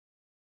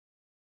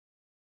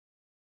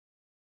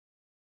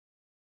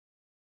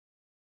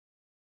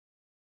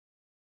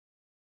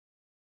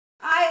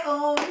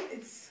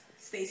It's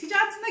Stacey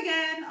Johnson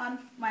again on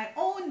my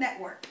own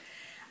network.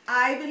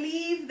 I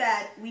believe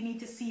that we need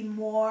to see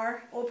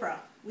more Oprah.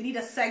 We need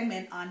a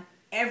segment on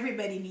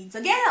Everybody Needs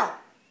a Gayle.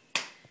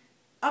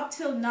 Up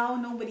till now,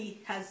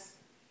 nobody has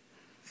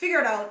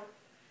figured out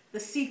the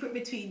secret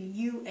between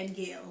you and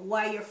Gayle,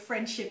 why your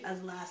friendship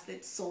has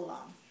lasted so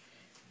long.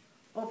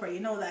 Oprah, you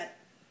know that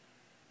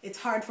it's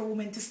hard for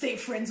women to stay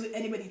friends with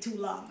anybody too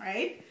long,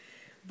 right?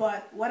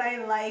 But what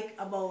I like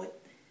about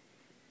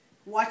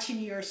watching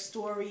your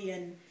story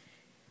and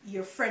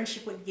your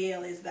friendship with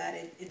Gayle is that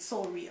it's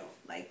so real.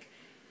 Like,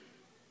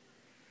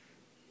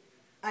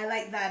 I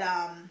like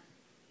that,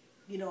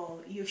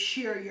 you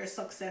share your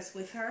success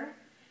with her.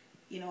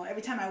 You know,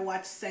 every time I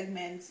watch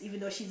segments, even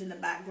though she's in the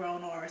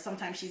background or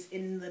sometimes she's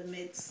in the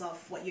midst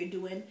of what you're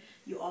doing,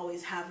 you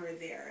always have her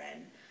there.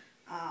 And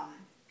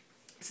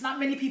it's not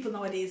many people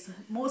nowadays.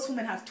 Most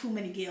women have too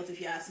many Gayles,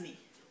 if you ask me.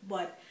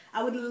 But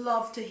I would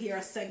love to hear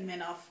a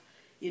segment of,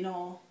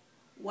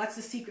 what's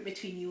the secret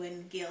between you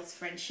and Gayle's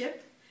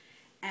friendship,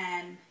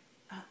 and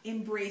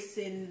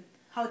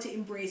how to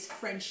embrace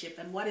friendship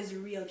and what is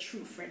real,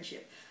 true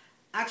friendship.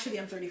 Actually,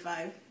 I'm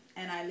 35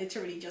 and I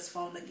literally just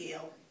found a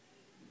Gayle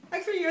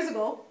like 3 years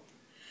ago.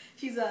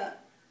 She's a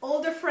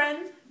older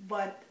friend,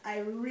 but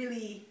I've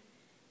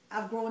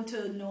grown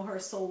to know her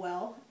so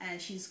well,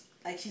 and she's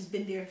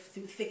been there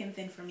through thick and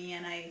thin for me,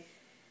 and I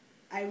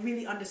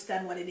really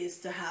understand what it is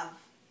to have.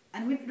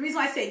 And the reason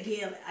why I say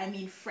Gayle, I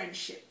mean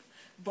friendship,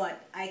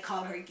 but I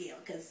call her Gayle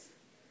because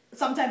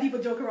sometimes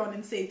people joke around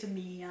and say to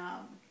me,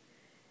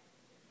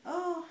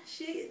 "Oh,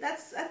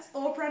 that's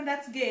Oprah and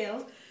that's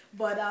Gayle,"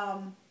 but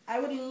I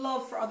would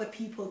love for other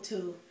people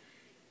to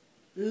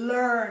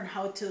learn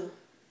how to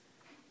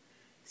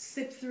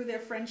sift through their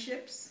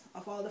friendships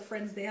of all the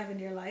friends they have in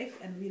their life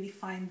and really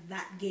find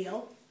that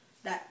Gayle,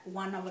 that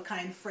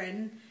one-of-a-kind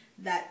friend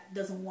that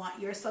doesn't want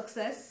your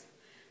success.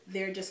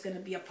 They're just going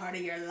to be a part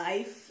of your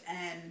life,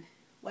 and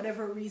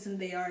whatever reason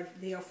they are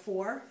there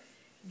for,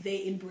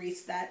 they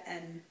embrace that,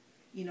 and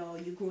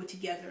you grow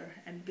together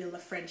and build a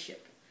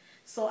friendship.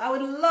 So I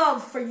would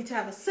love for you to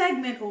have a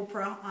segment,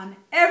 Oprah, on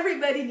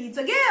Everybody Needs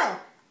a Gayle.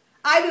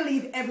 I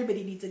believe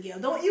everybody needs a Gayle.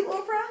 Don't you,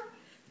 Oprah?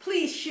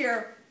 Please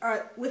share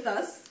with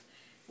us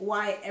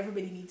why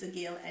everybody needs a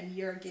Gayle and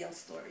your Gayle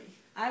story.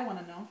 I want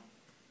to know.